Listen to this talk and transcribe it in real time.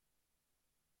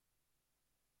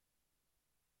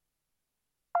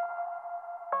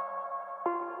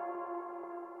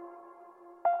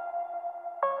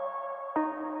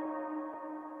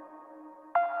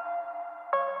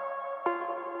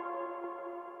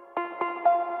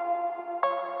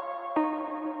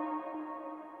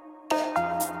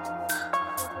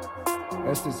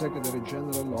As the Secretary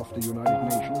General of the United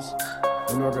Nations,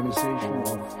 an organization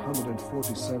of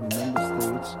 147 member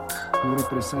states who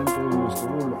represent almost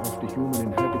all of the human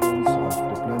inhabitants of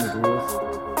the planet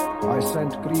Earth, I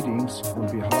send greetings on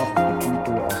behalf of the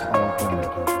people of our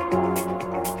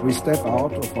planet. We step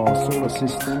out of our solar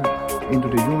system into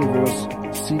the universe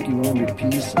seeking only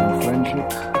peace and friendship,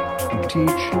 to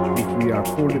teach if we are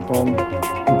called upon,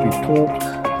 to be taught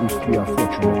if we are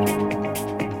fortunate.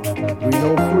 We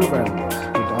know full well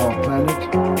that our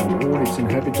planet and all its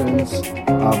inhabitants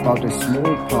are but a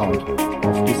small part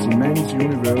of this immense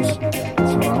universe that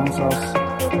surrounds us,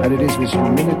 and it is with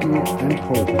humility and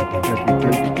hope that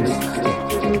we take this step.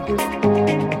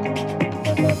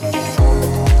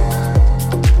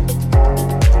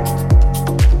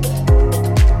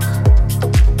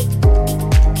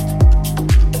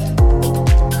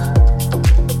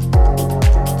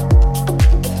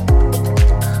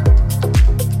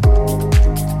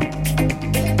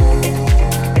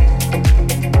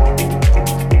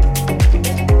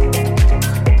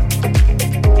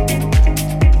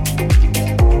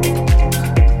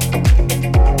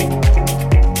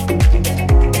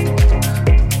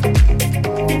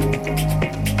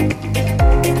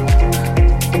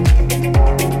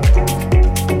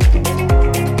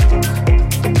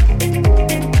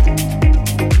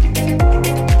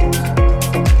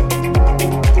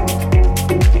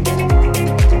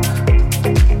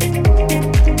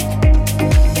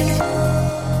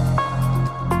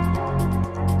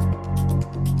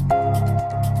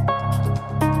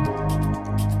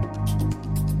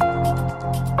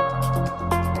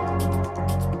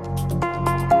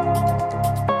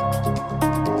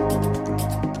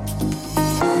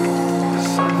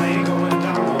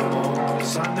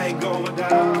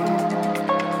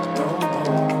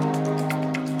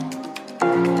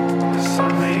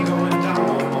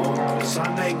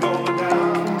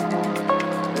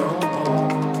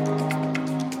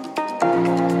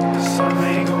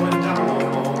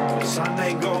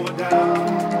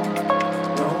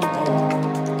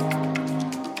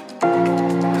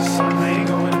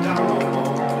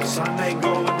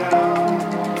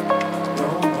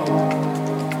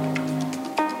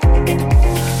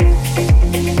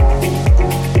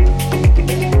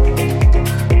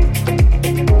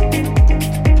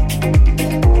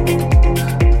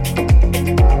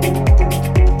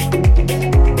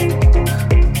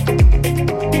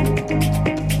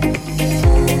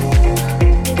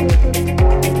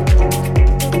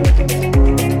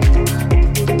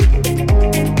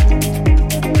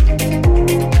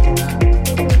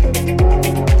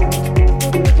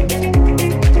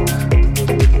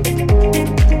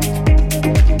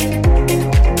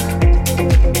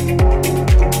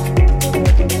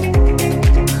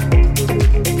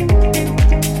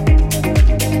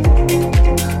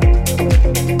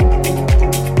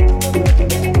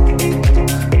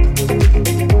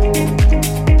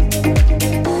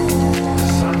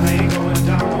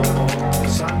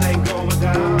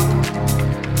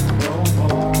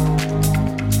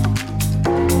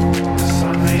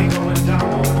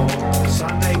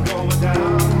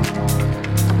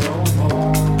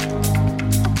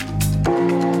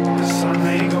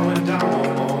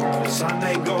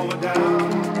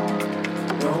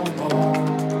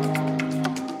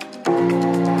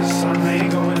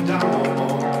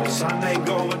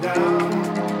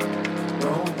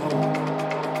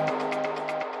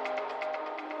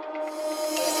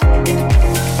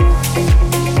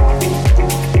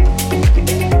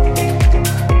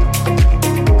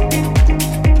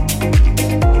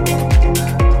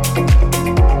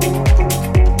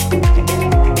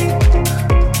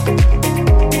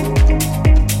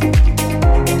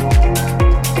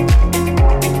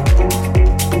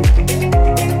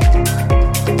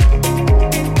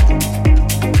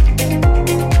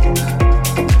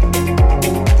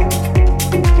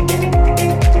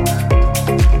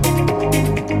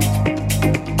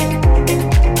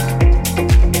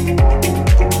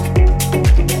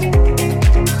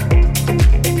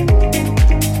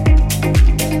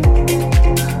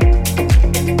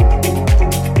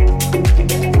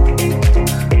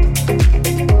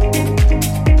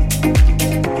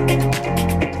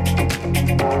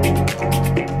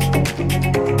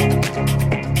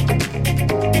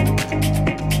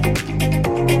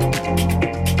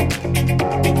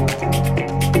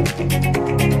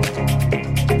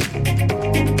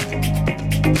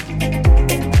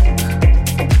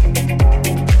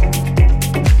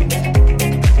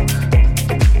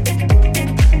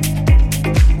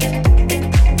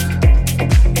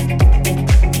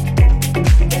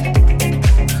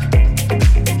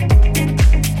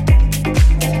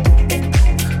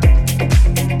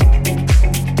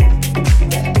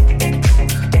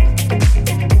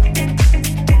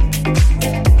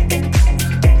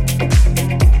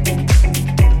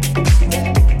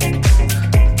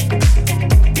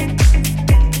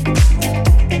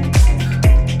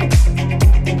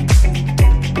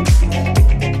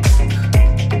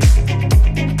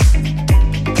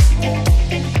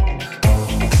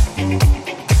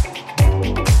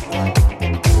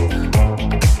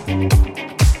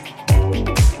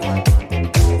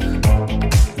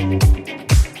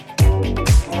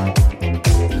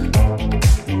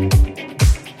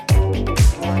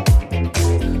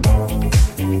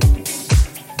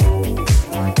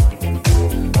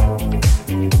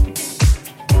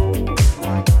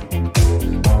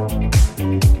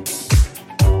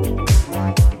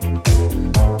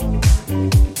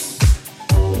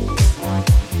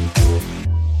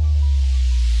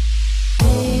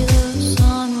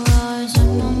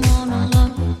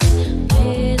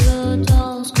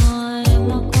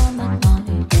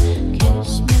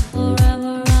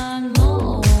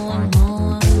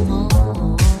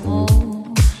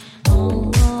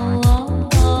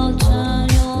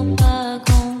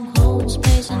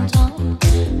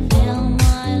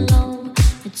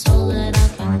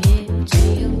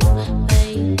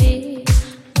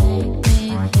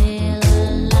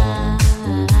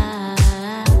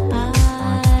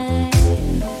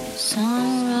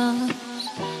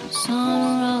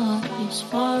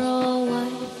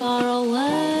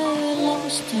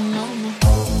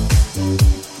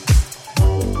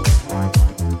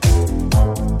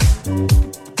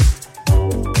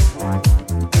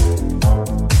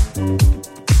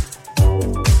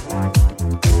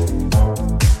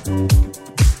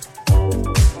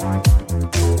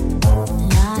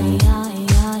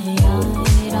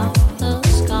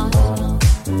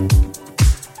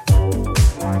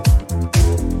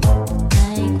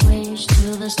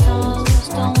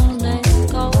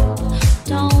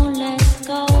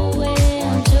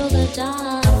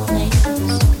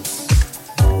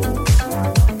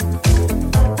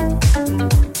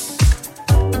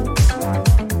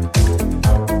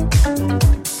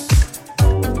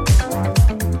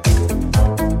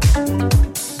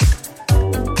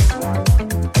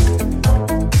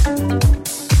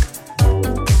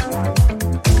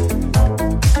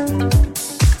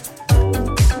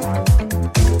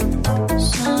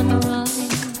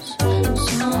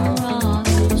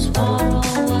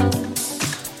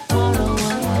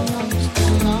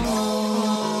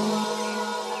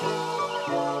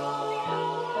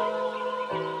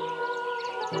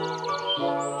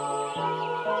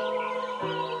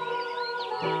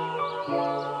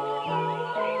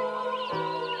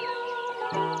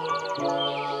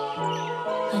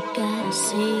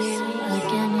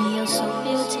 again. You're so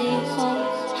beautiful,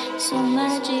 so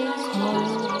magical.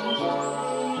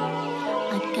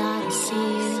 I gotta see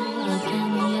you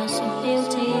again. You're so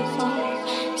beautiful,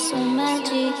 so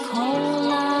magical,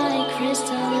 like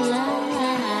crystal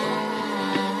lights,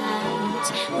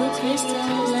 with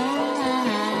crystal lights.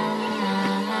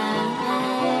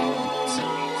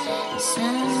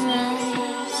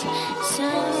 Sunrise,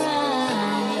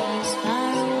 sunrise,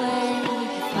 far away,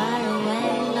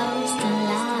 lost in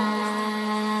light.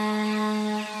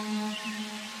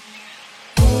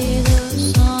 Be the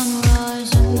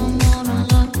sunrise in the morning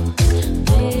light.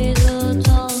 Be the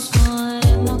dull sky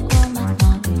in my cold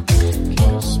night.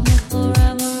 Kiss me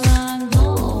forever and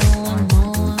more and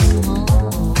more and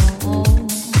more.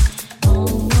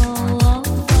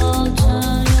 Oh,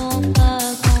 turn your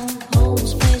back on cold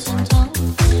space and time.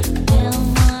 Feel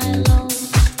my love,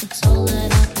 it's all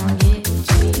that I can give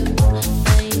to you,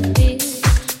 baby.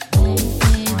 Make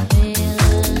me feel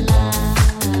alive.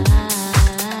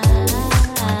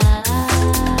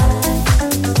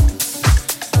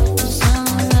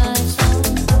 Sunrise, sunrise,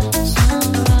 get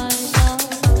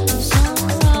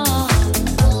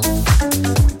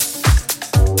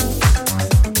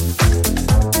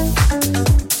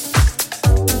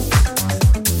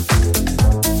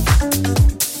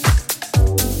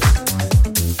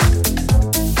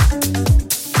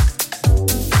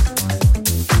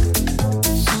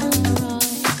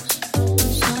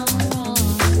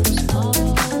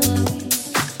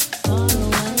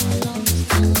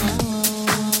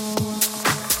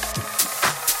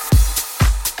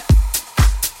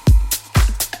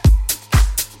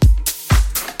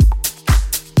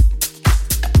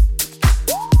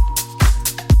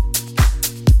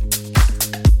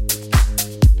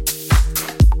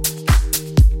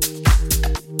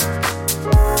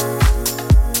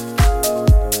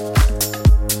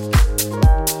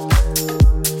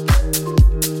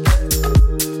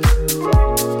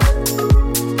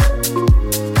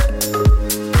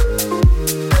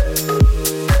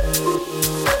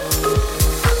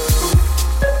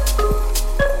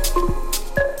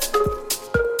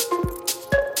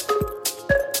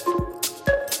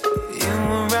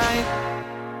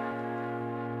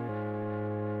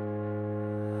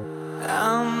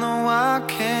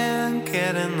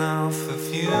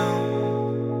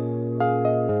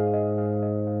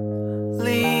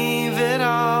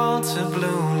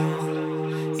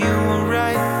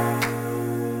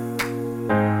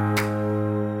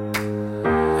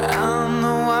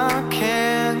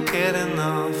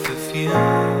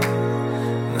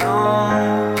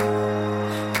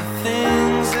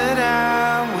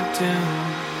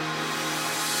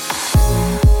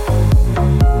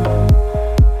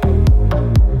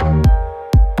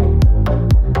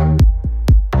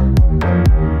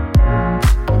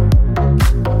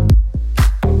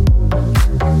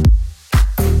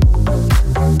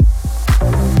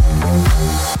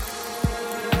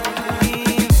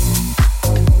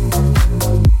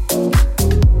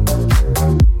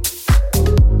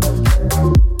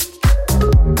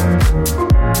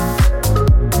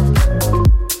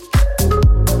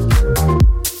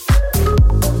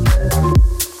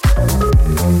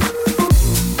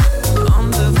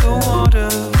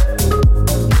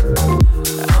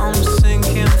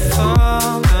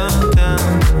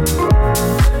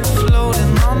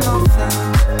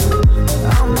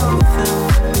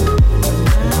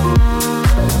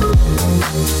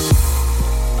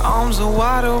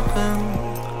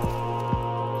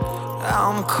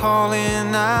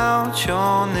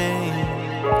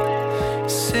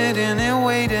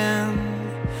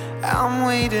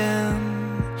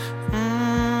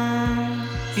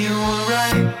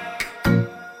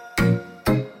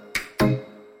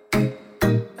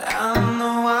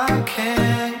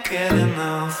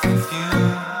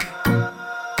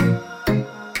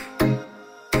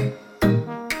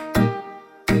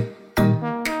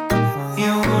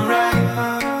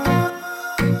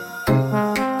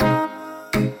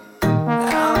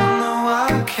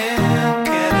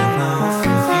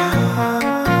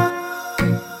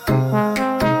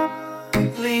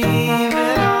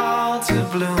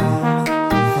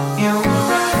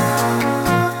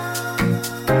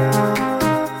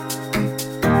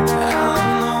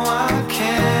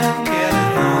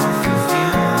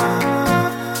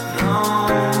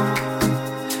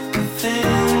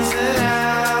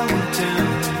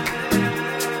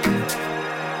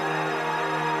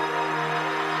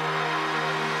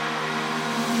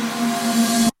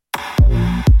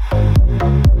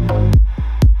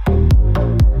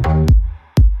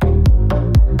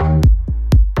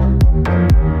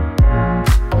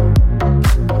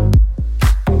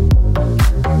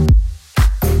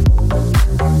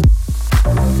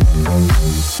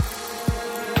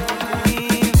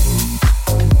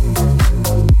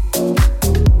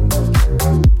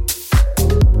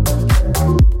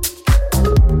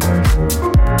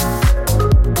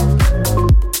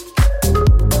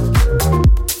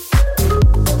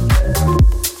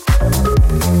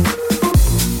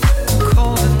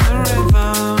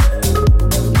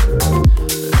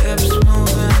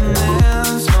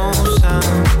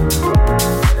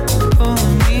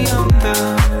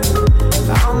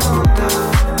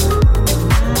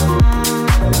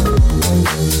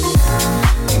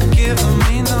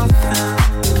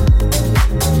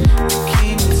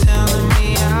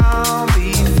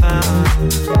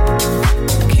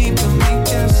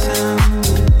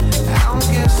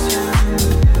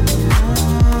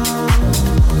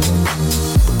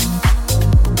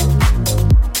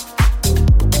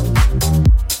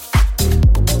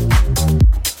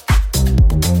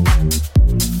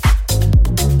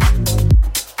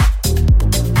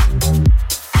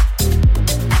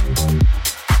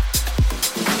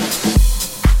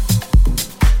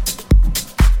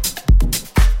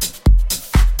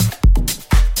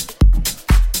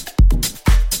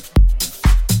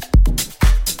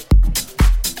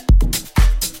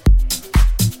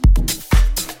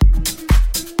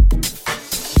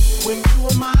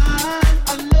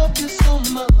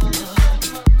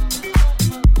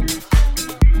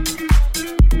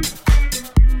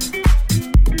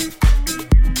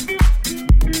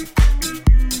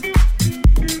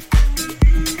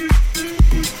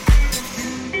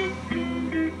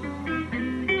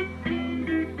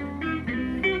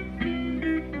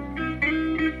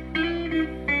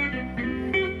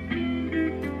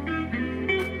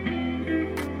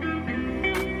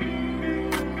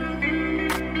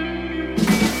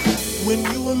When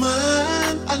you were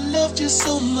mine, I loved you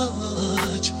so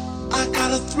much. I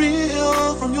got a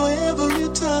thrill from your every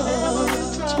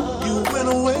touch. You went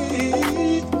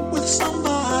away with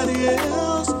somebody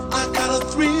else. I got a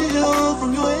thrill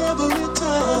from your every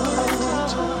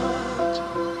touch.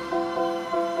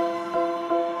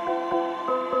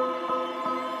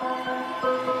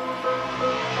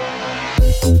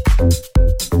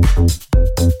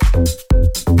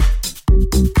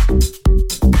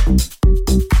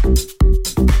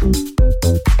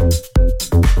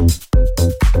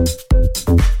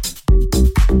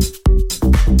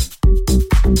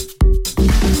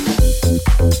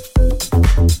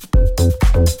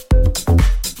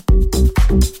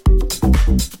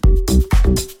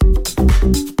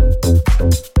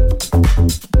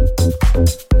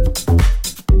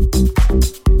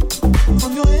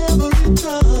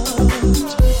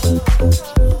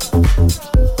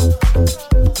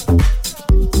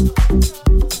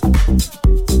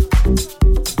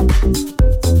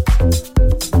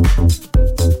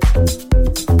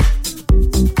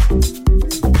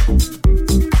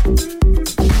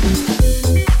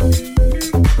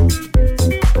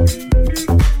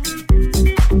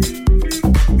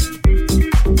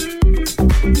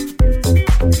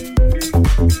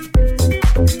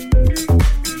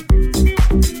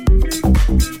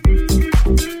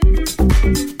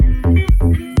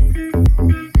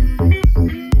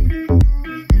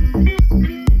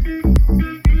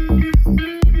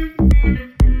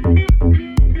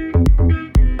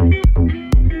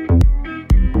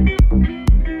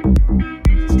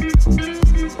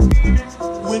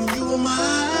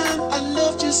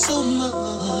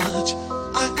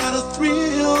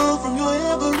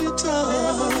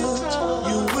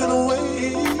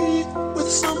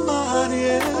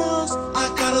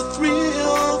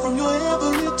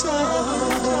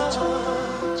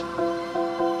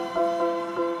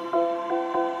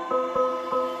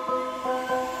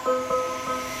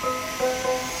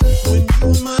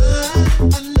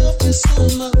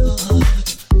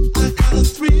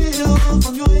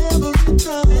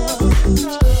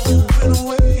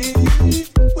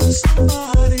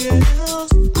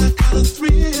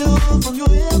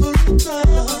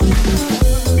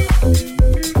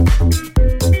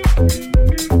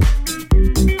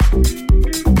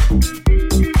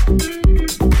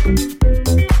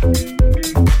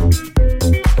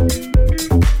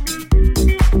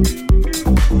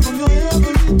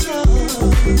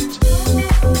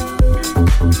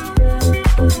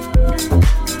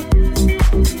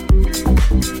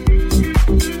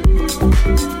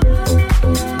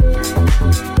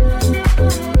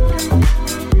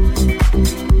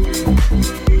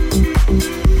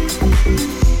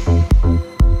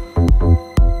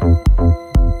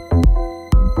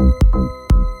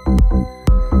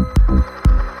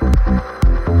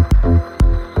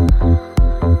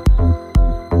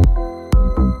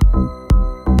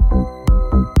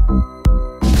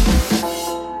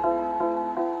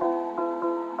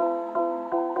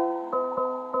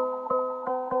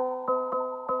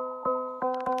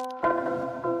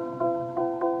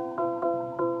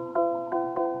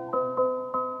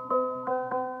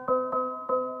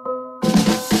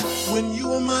 When you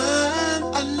were mine,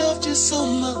 I loved you so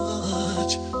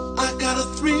much. I got a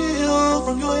thrill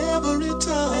from your every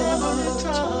touch.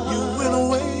 You went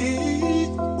away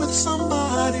with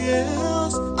somebody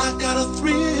else. I got a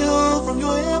thrill from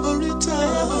your every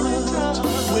touch.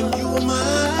 When you were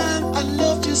mine, I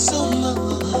loved you so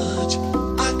much.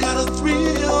 I got a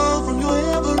thrill from your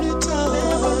every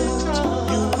touch.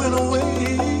 You went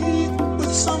away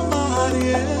with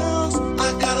somebody else.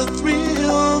 I got a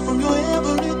thrill from your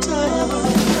every touch.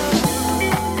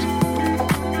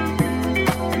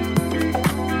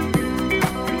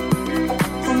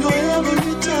 From your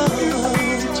every touch.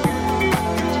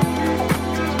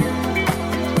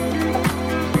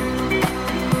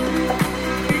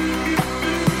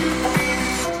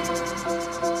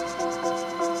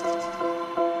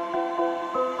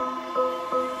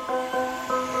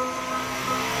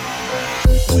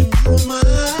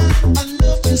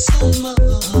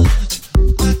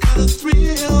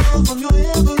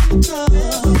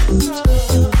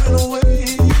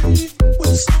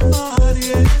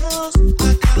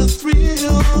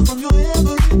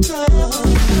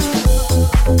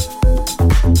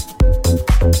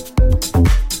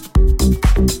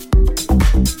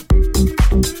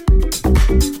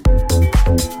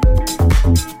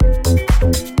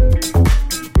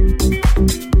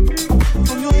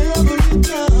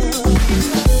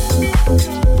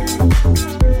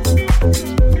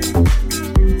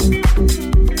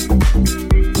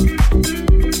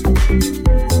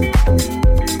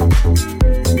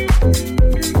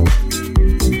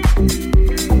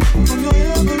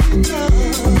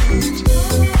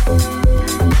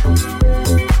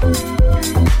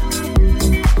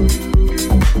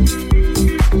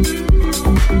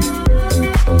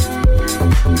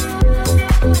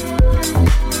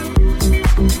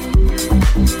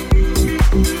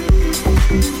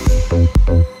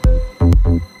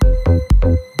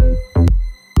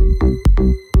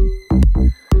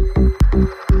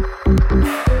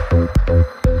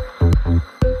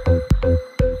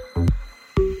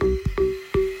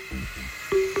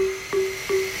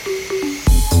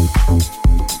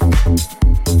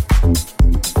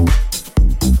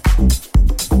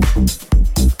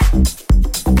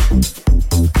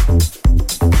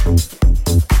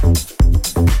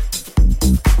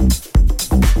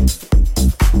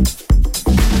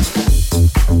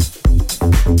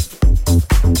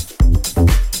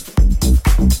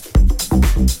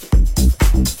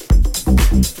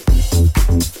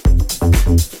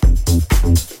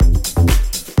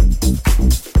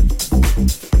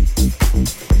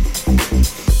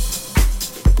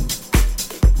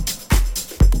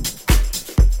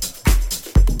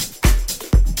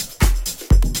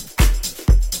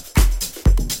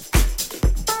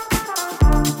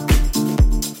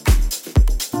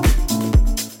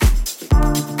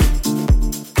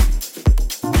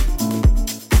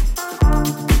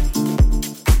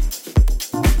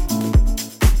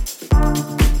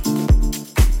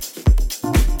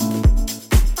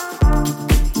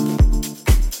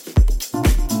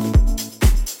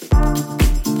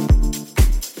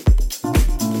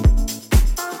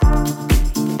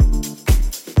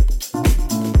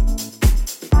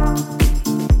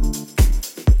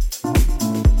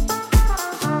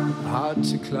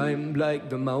 like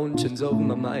the mountains of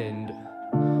my mind,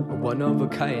 one of a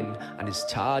kind, and his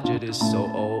target is so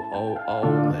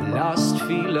lost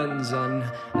feelings and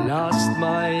lost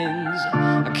minds.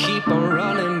 I keep on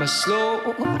running but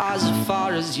slow, as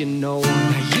far as you know.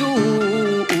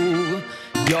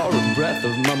 You're a breath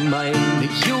of my mind.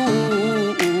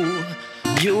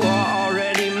 You are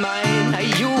already mine.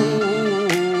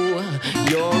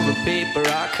 You're a paper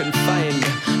I can find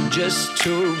just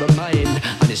to remind.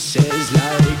 And it says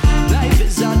like, life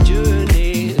is our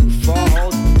journey for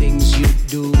all the things you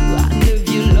do. And if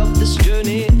you love this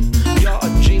journey, your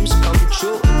dreams come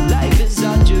true. Life is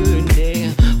our journey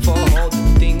for all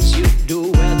the things you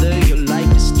do. Whether you like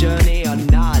this journey or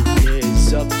not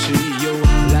is up to you.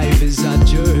 Life is our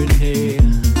journey.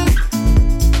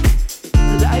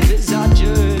 Life is our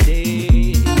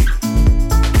journey.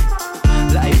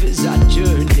 Life is our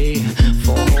journey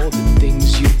for all the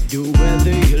things you do.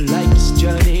 Whether you like this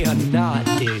journey or not,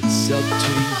 it's up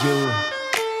to you.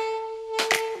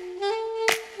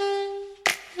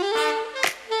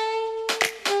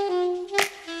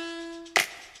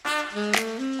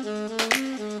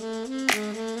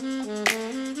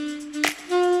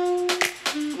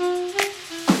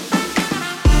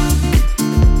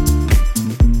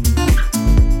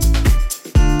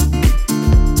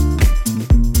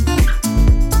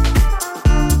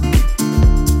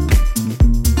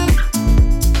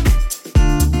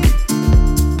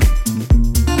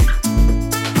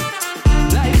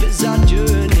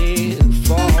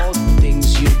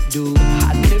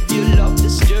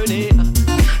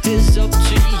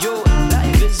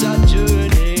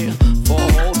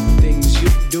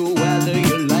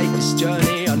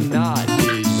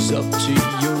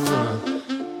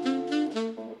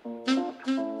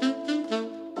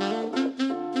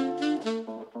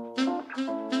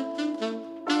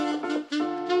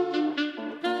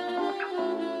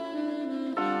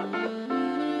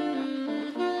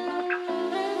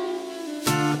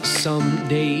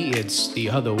 Someday it's the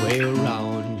other way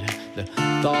around. The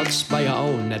thoughts by your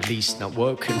own, at least not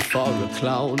working for a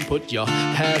clown. Put your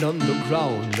head on the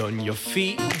ground, on your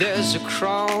feet there's a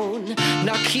crown.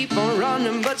 Now keep on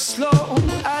running but slow,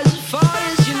 as far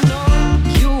as you know.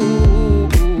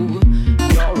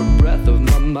 You're a breath of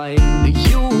my mind.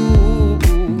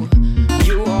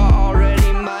 You are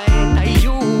already mine.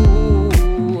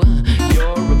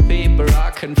 You're a paper I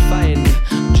can find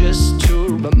just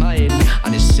to remind.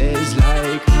 And it says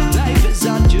like, life is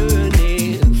our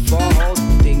journey for all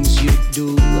the things you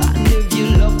do. And if you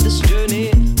love this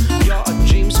journey, your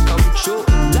dreams come true.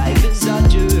 Life is our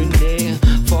journey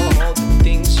for all the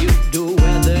things you do.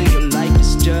 Whether you like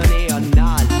this journey or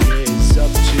not is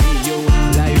up to you.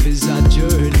 Life is our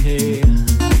journey.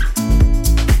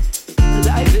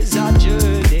 Life is our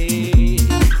journey.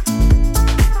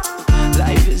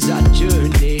 Life is our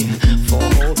journey for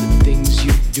all the things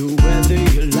you do. Whether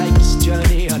you like this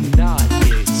journey or not,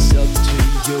 it's up to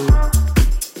you.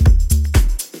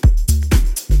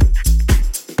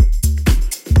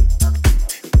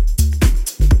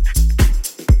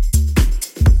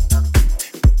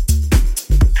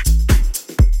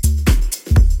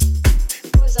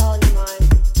 Who's all in your mind?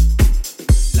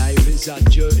 Life is our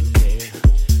journey.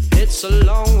 It's a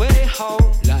long way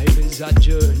home. Life is our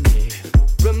journey.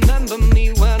 Remember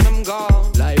me when I'm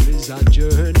gone. Life is our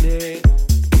journey.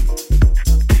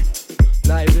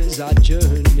 Life is our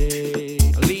journey.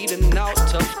 Leading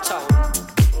out of town.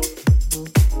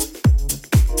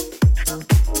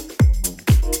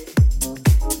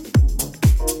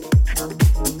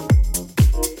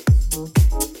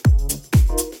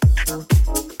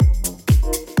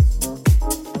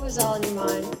 Who's all in your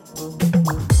mind?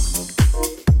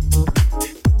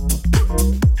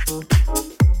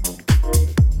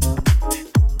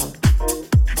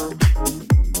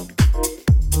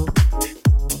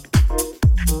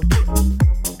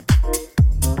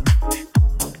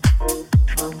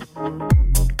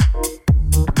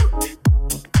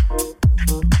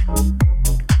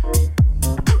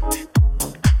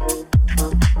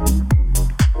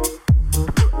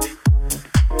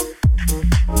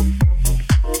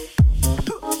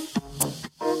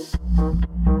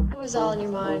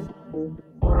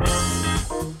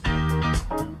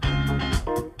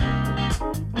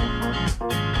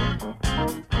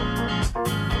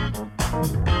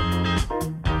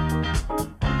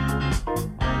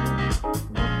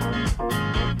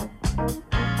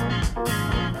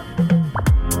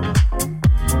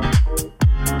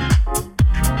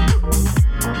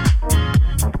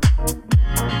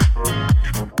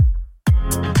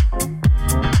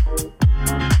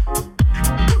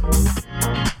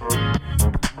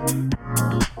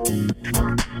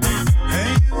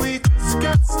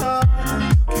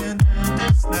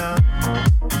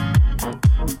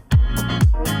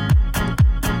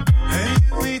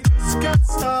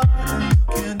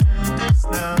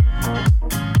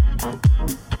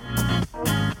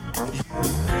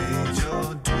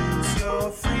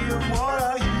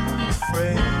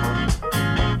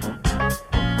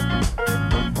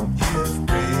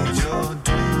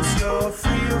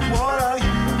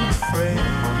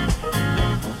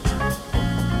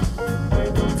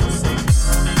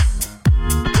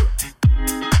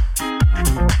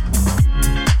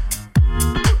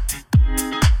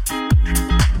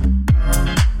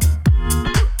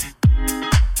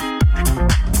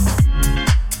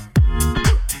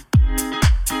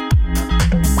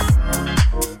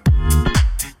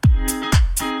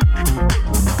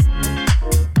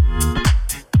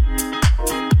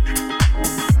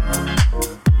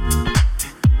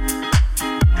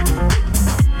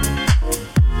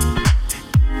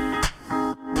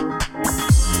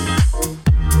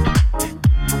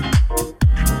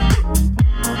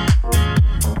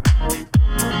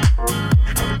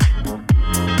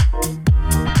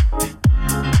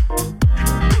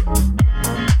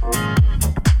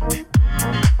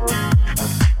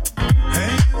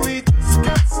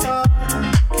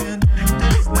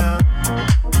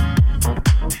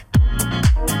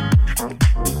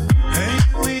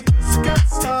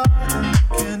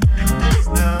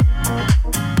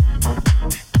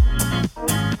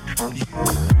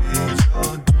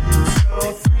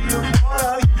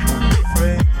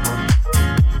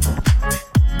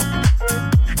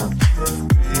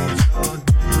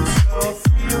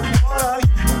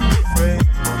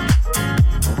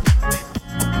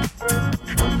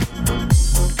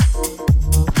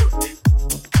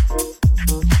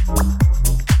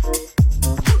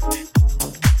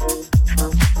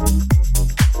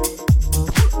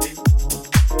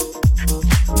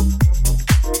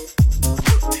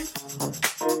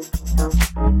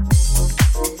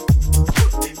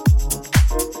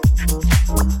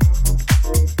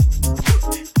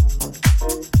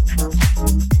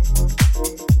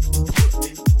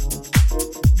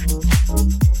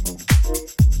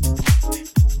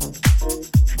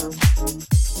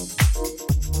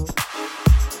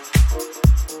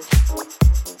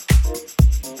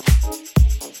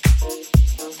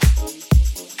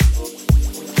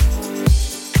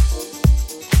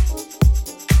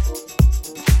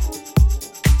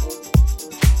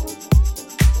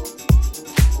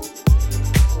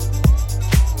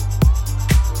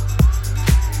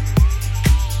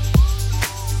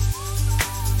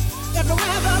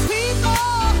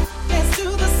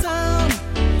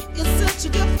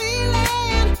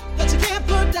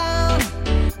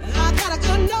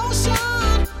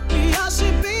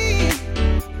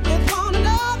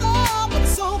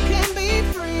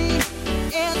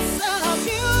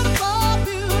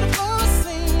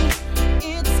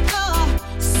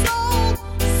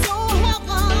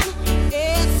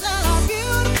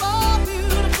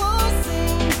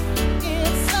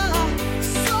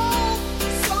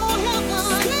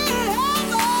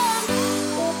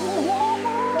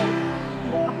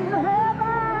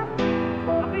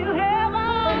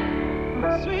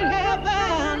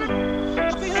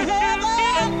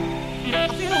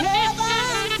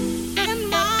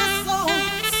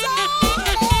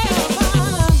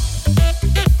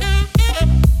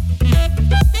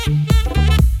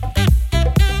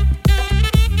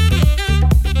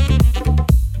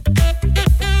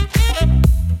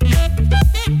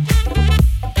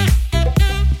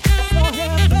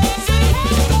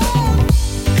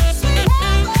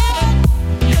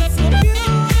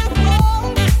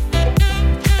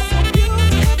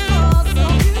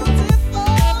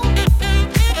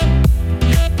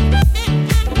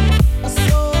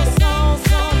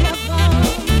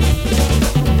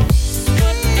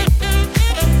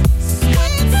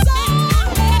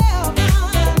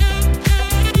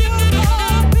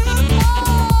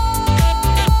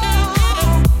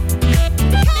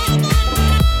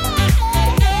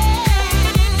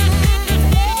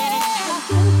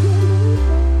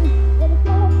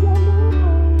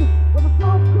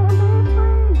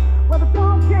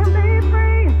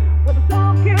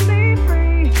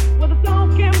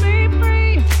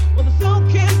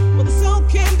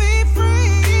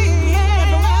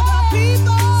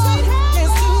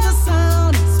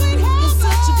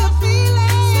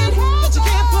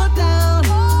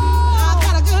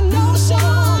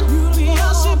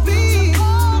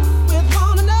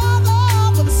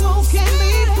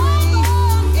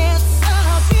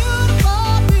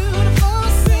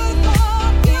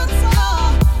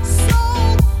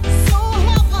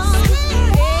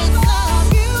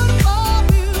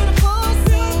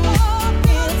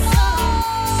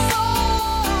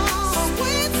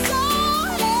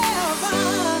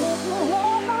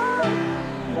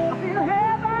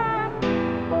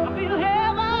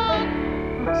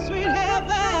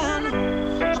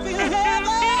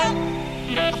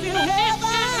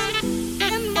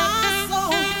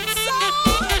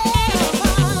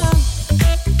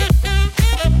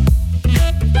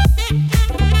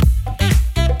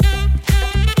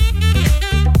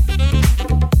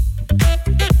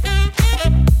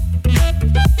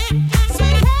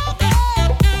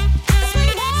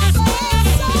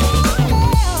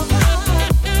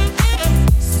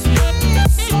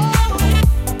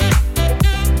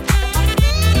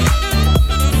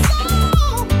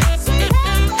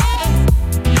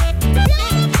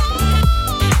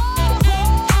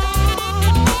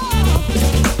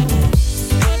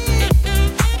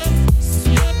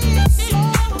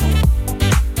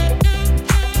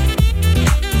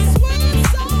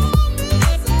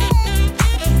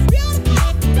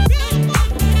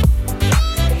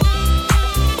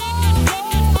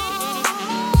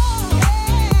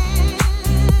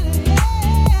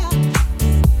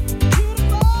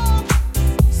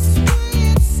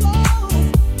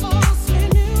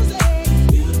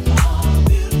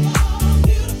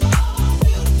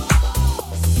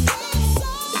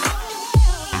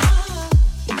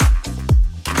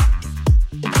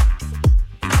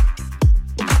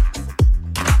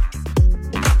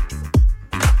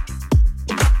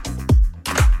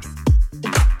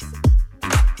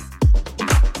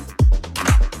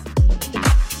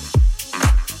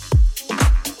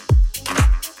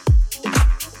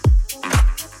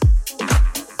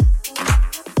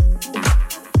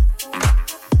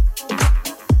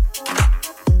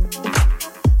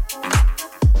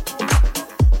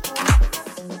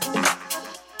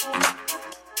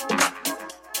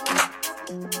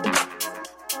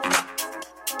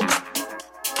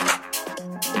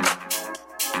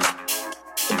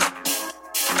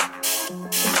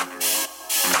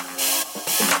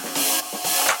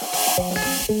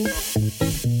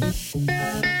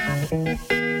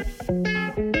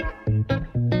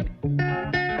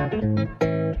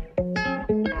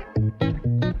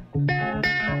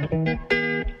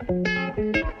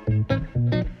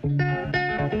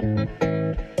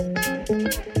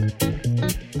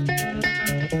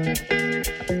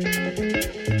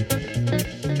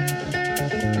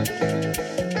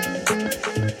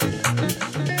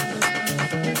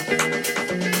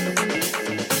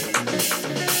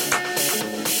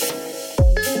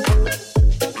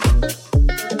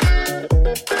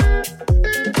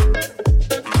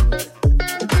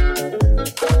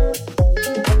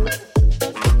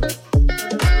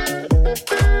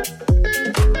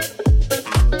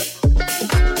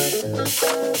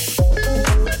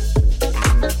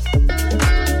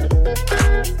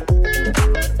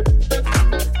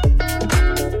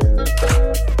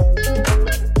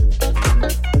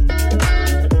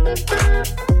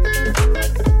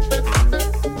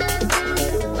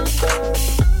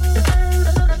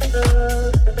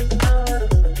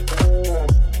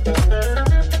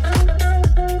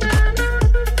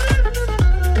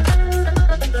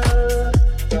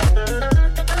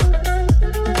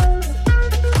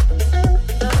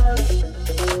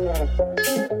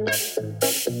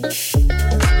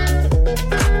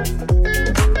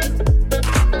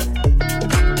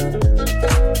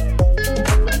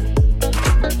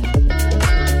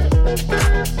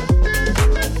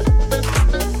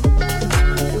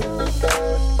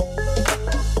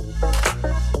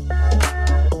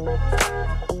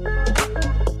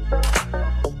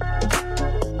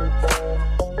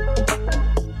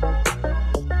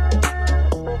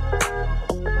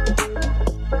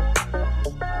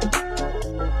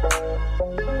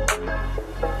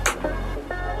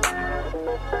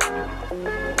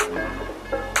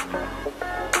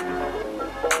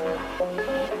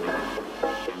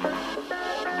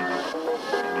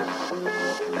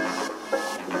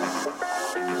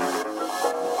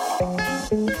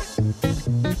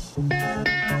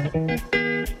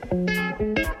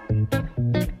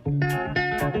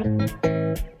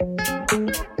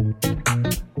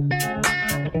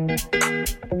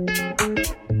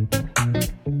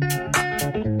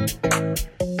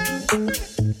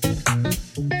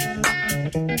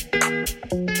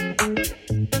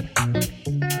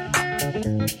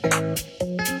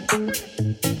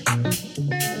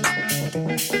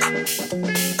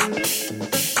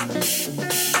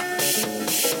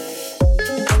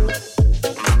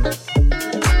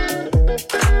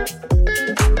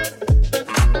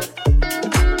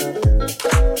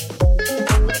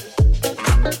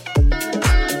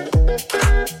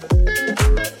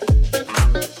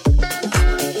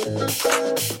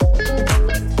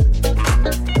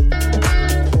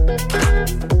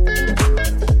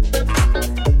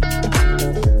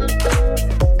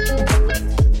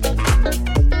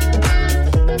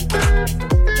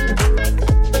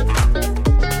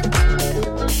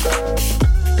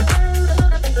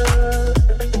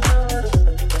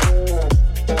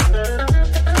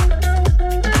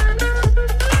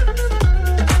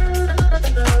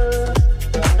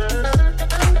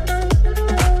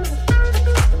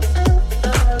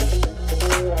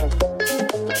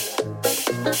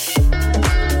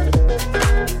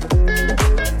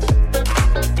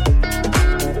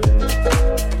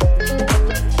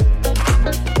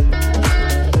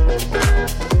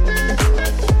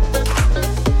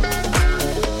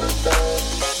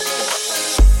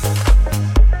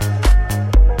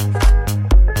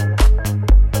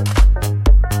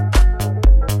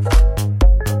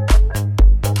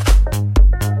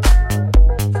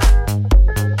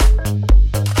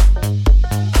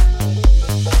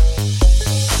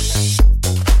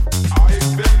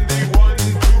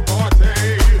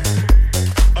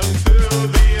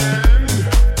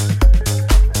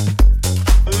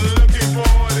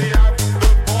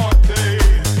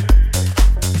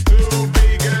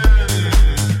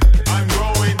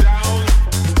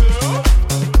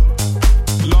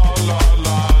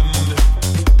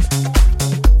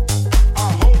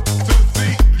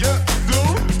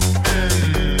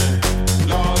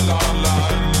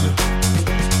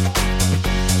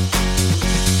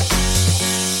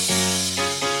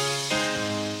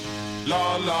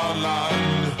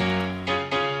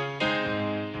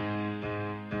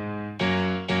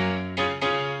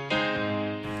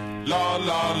 La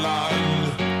La Land.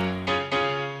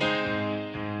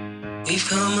 We've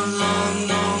come a long,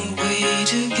 long way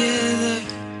together,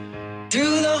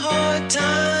 through the hard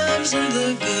times and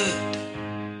the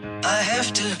good. I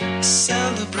have to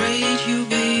celebrate you,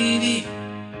 baby.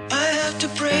 I have to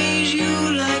praise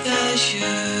you like I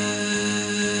should.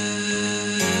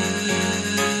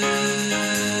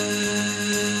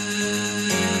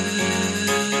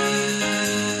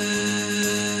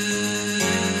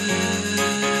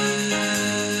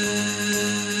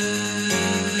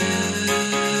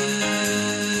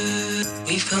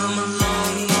 come a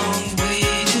long, long way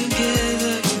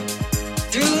together.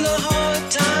 Through the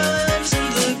hard times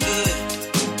and the good,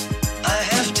 I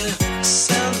have to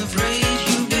celebrate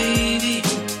you, baby.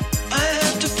 I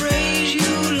have to praise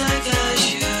you like I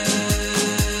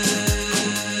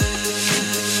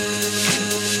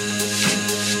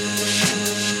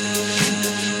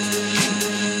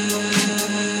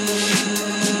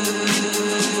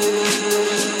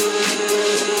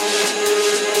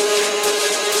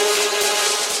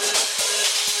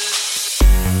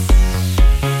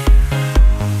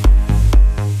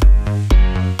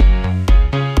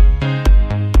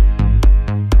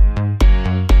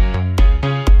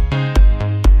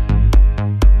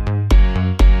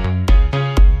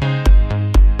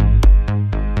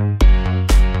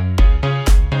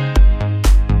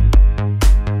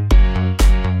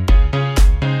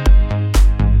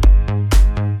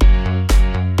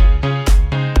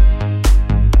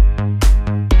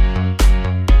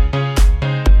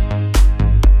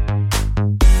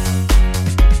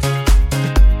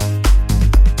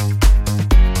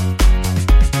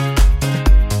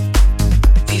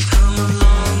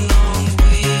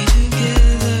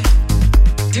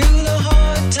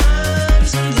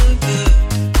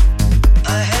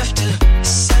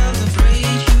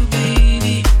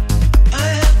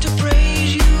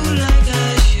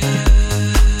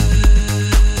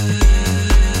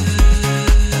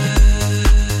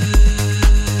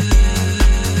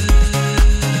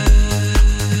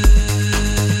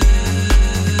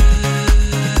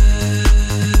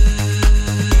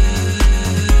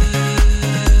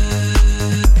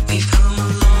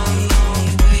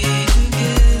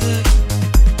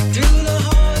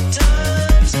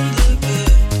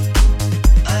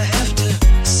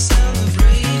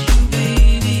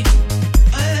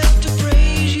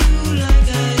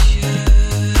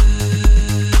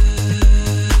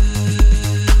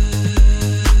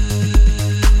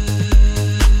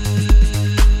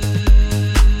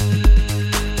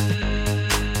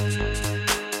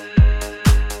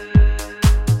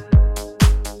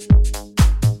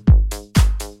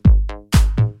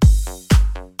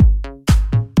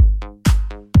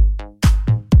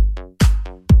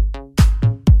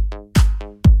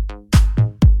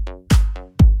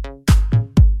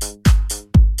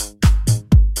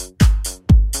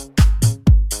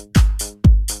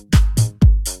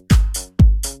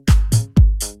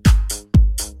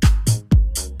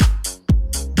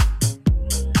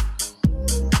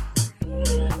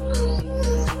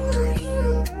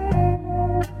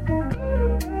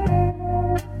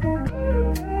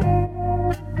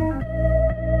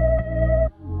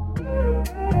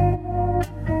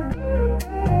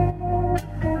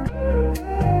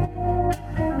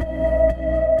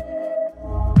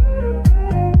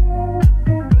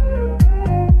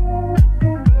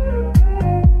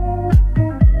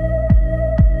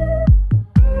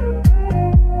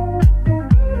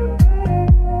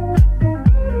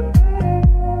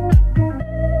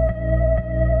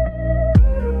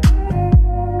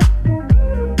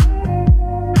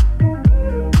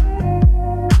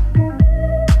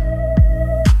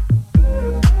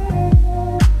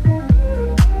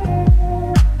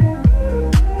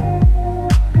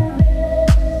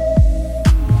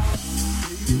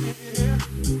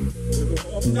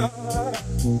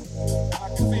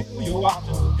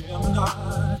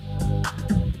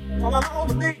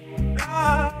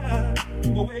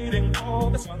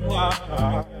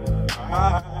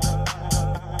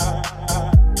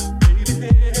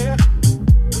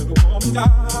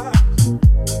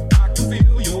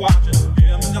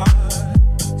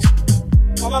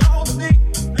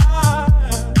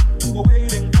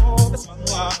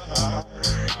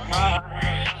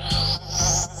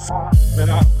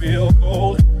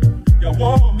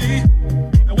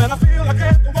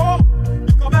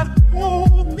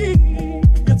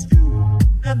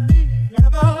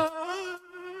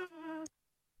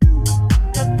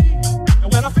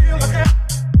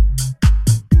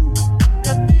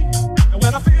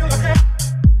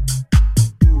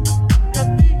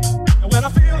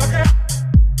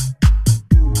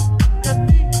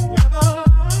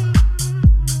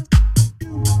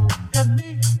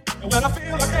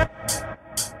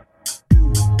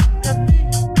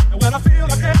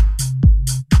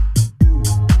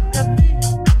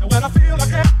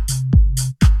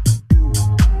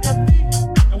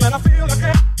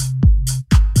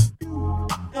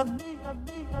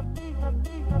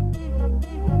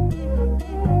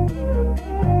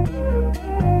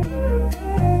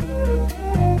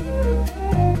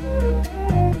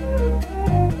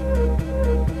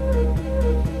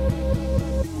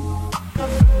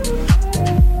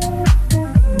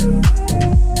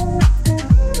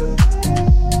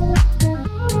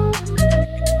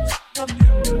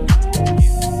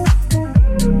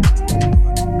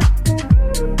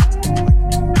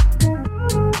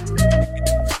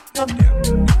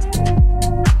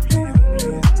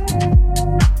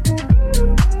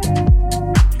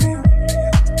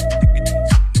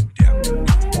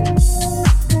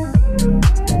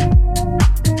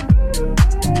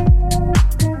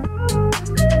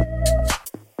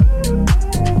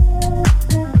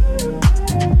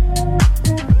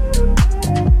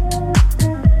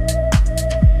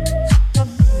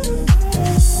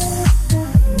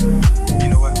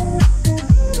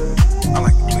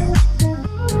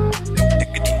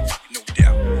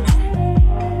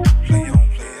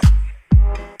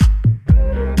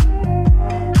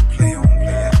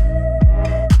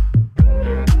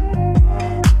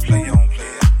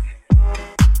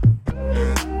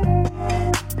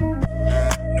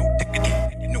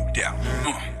doubt.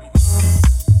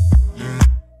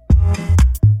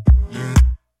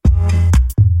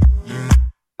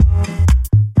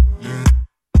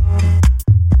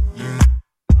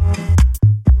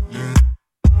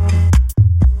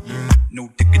 No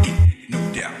diggity, no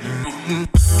doubt.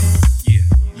 Yeah,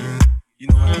 you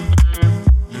know what?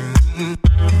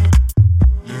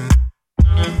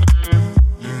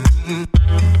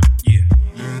 Yeah,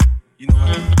 you know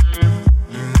what?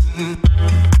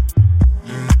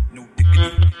 No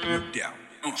diggity, no doubt.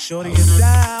 Shorty is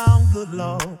down, good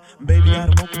lord. Baby got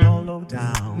him open all over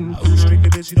town. Strictly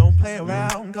bitch, you don't play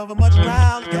around. Cover much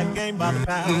ground, got game by the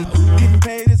pound. Getting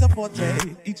paid is a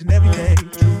forte, each and every day.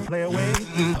 True play away,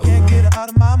 I can't get her out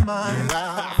of my mind.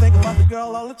 I think about the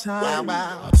girl all the time.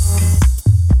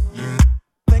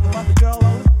 Think about the girl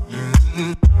all the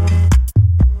time.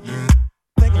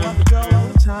 Think about the girl all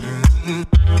the time.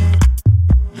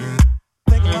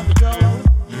 Think about the girl all the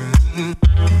time.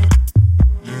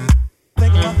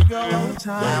 Think about the girl all the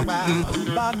time.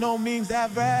 By no means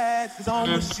average, it's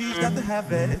on what she's got to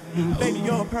have it. Baby,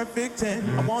 you're a perfect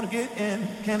 10. I wanna get in,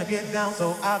 can I get down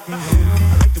so I can win?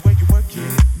 I like the way you work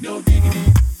it, no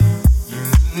diggity.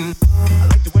 I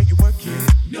like the way you work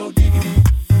it, no diggity.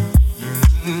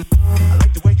 I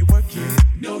like the way you work it,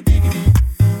 no diggity.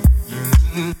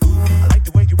 I like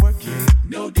the way you work it,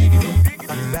 no diggity. I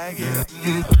like to bag it up.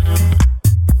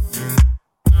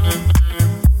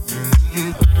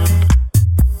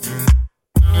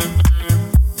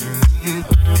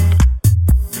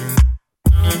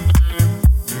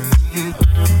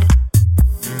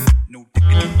 No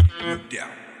diggity, no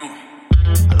doubt.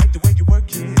 I like the way you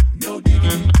work it, no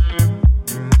diggity.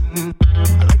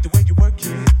 I like the way you work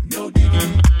it, no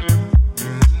diggity.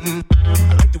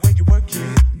 I like the way you work it,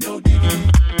 no diggity.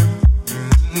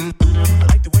 I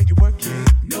like the way you work it,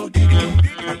 no diggity.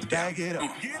 I like to bag it up.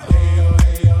 Hey yo,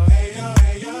 hey yo, hey yo,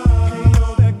 hey yo. You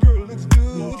know that girl looks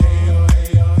good. Hey yo, hey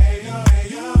yo, hey yo, hey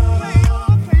yo. Play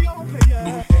on, play on, play on.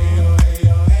 Hey yo, hey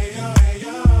yo, hey yo, hey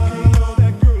yo. You know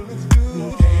that girl looks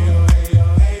good. Hey yo,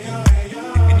 hey yo, hey yo,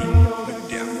 hey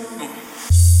yo.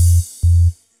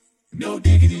 No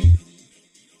diggity.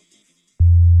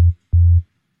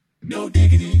 No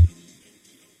diggity.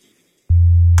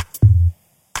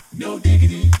 No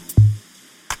diggity.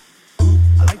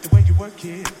 I like the way you work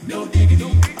it, No diggity. I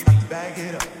like to bag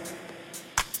it up.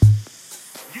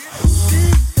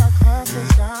 She's got class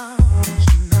and style.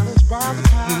 She managed by the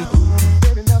time.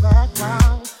 Baby never act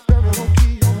wild. Very low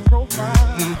key on the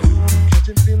profile.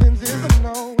 Catching feelings is a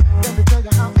no. Let me tell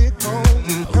you how it goes.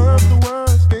 Curve the word,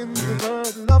 spin the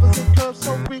verb. Love is a curve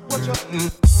so quick. What you?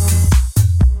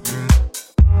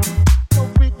 So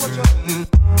quick. What you?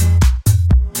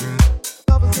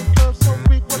 Love is a curve so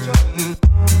quick. What you?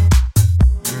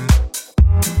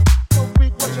 So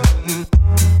quick. What you?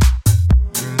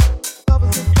 Love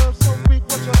is a curve so quick.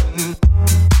 What you?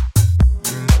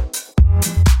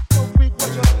 So quick.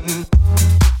 What you?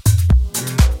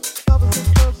 Love is a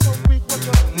curve so quick. What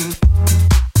you?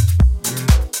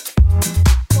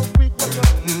 So quick. What you?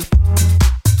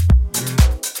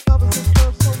 Love is a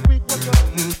curve so quick.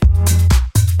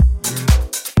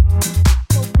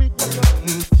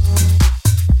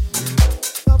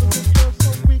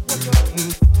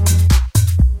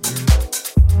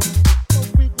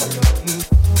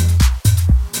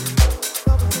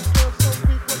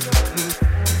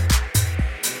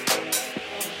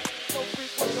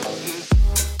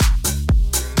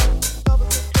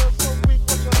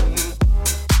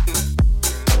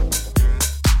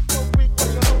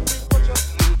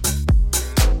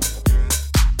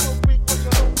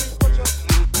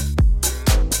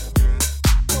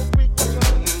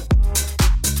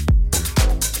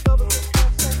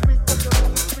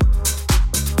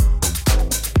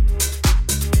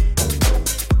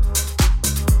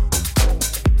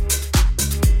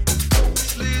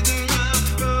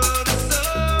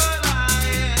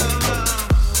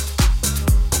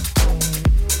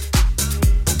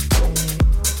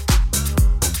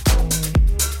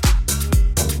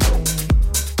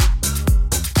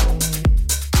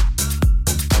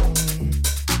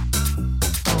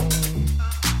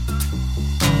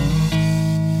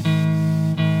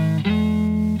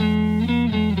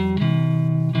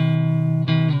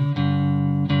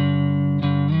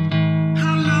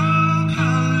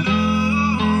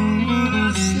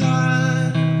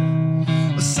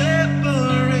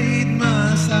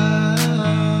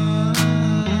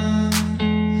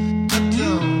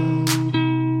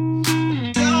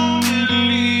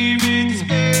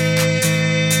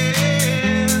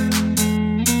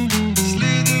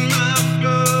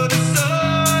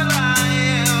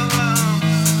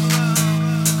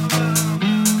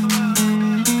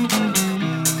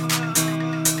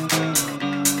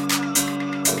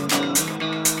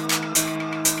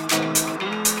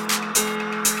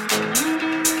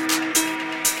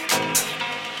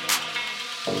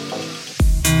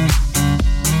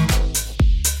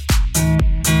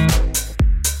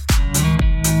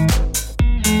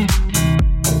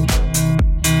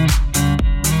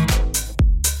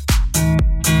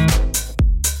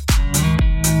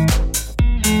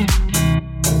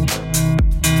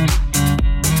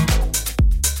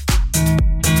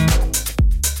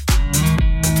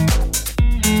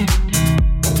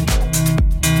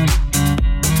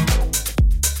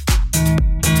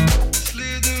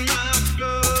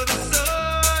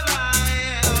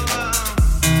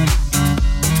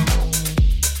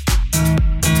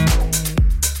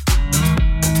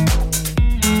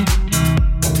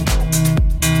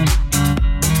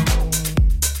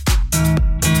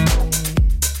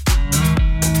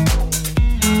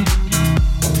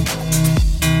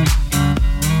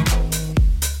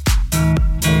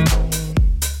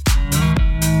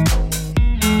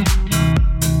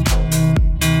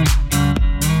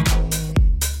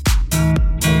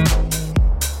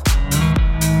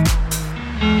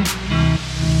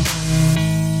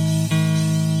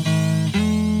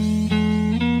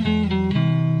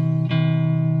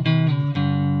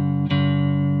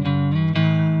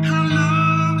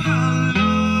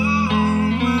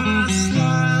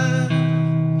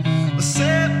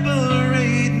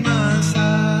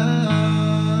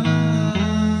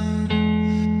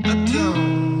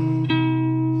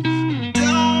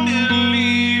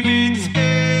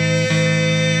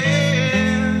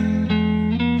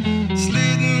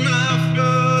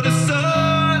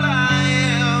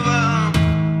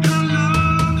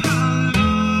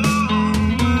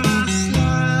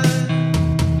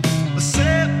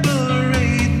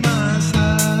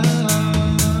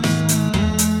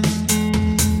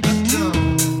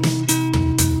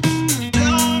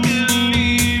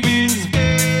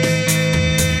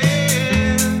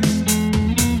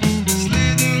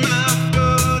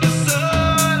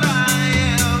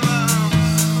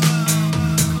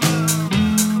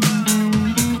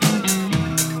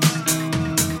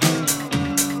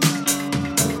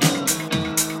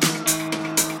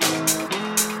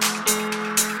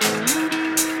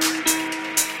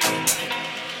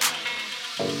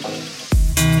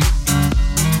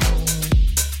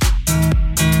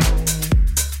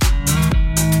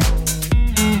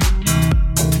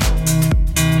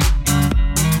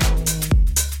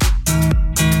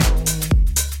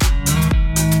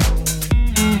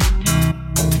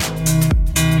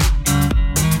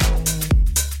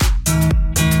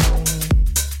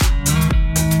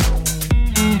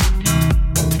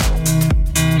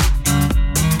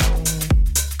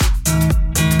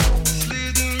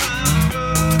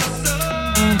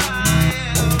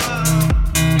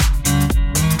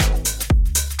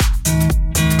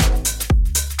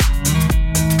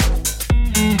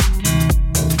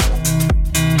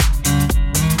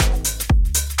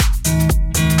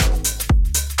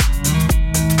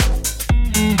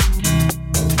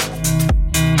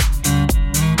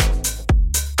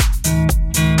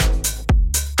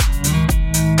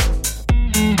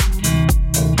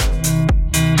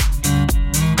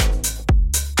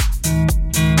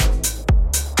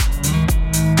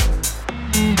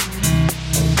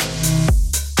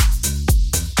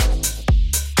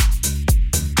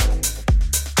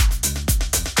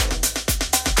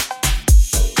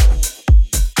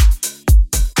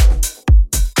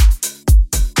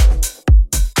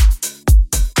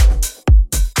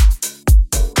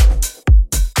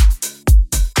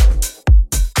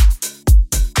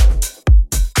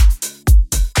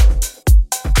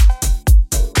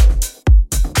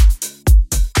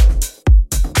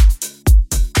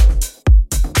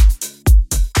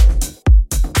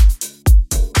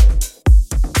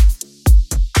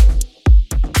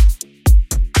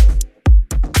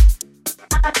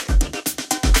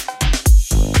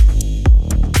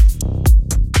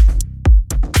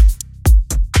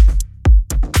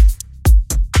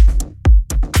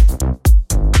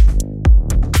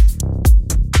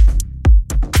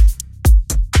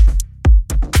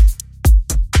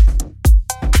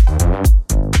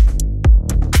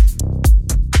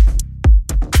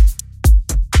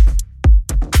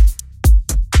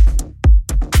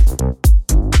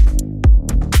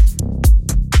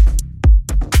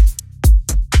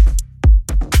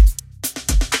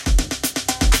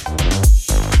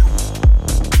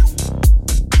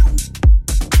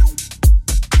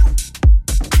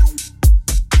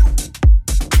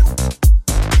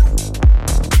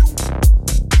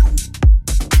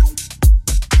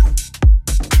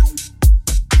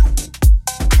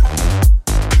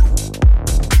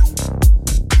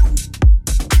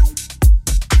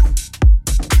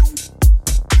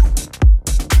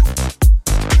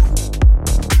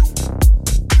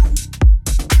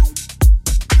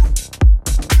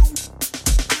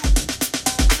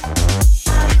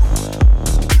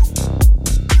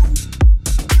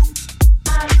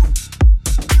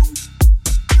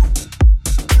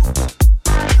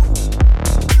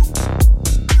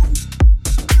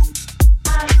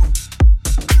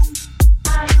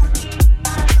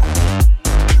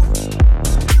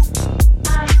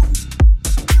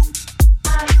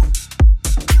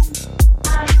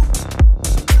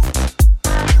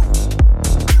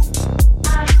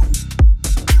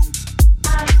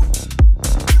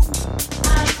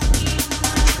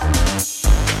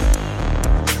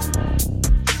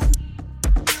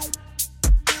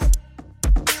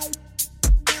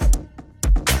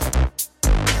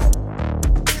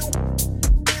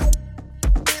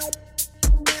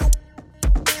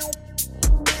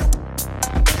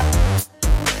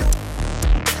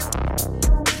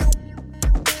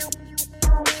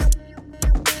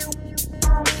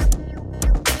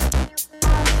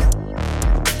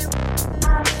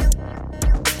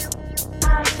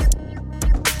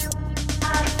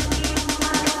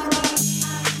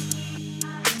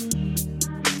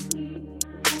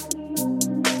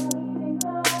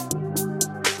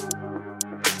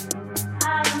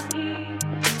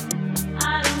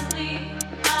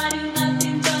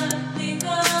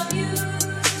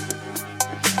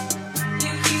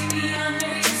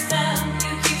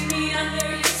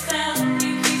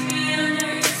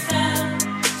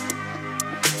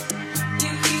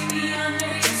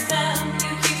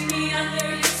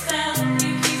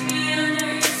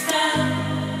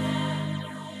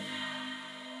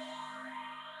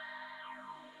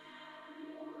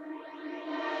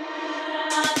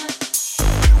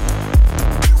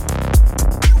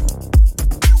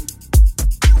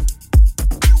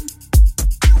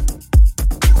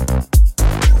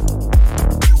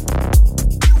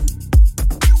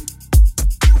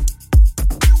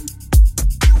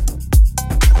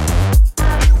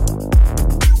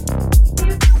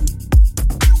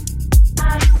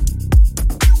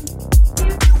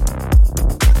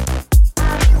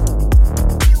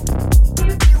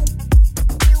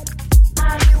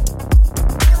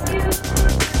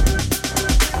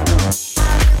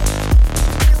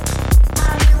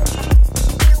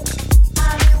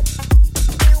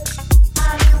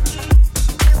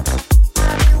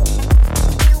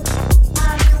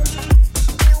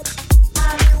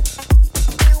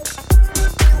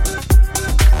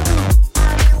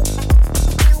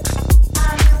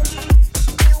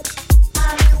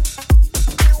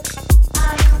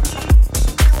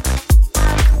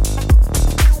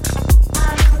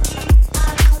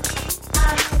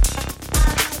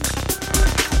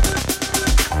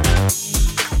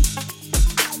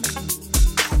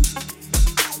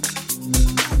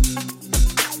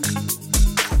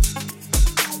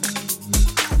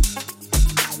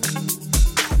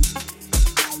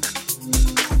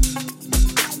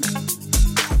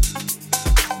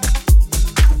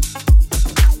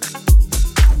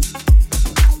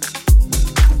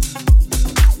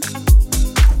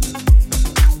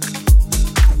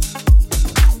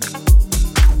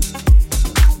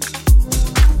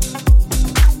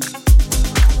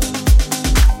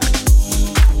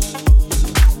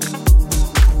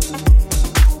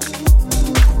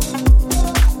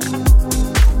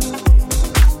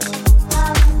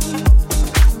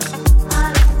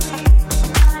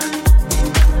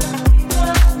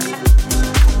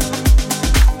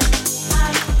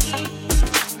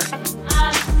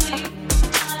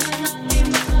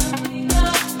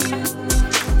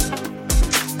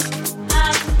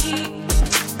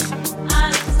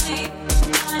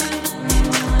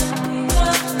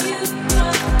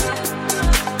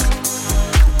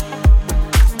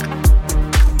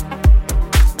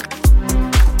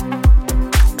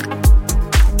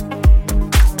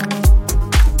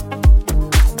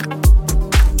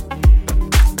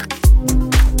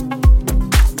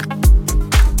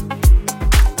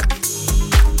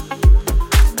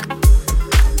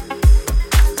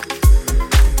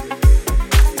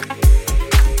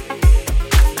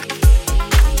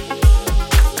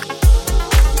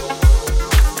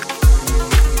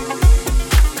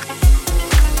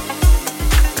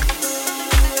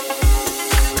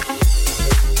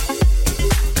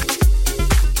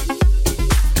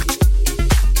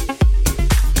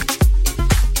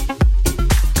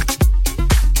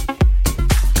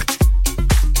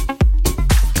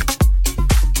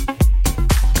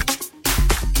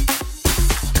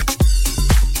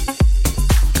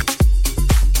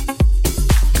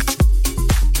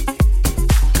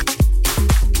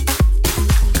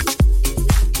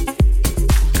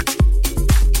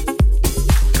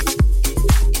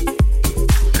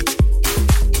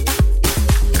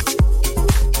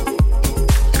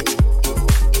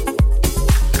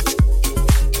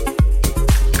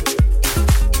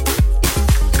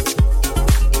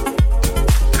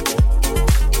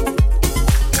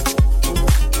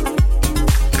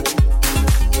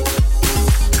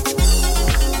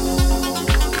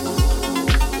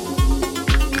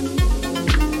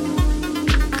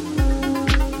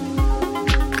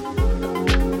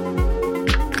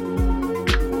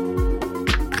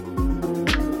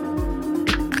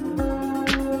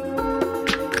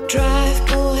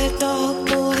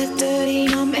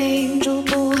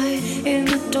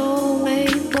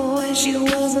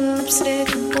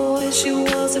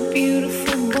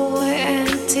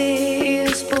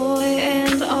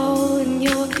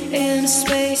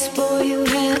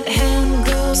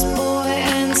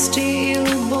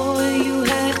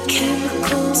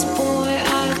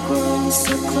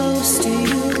 close to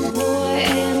you, boy,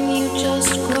 and you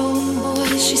just grown, boy.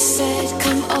 She said,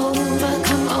 come over,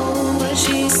 come over.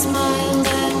 She smiled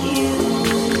at you.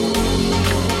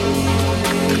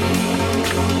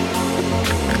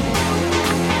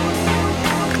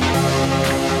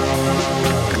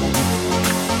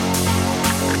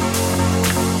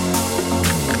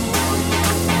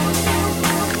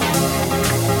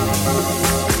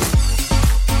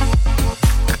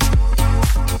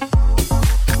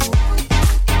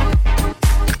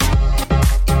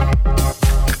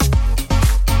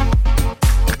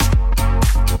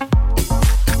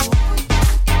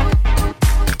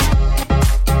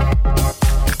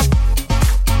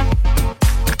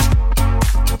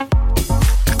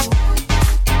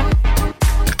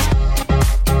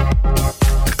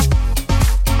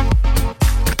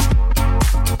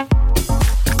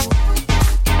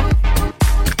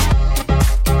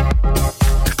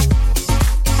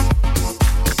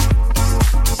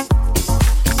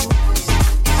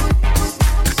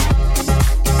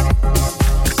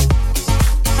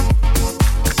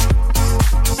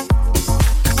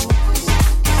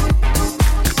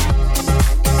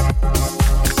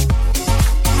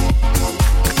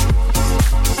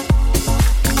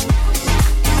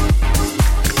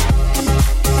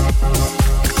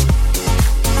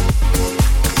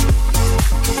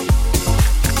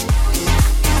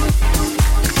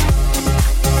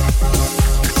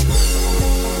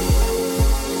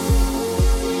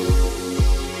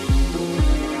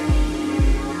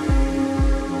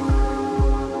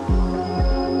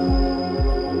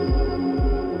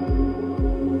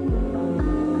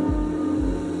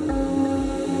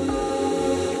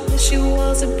 She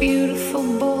was a beautiful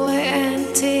boy,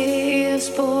 and tears,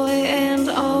 boy, and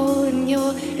all in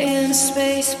your inner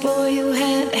space, boy. You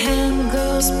had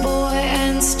handgirls, boy,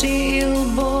 and steel,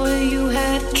 boy. You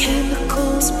had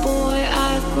chemicals, boy.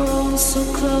 I've grown so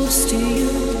close to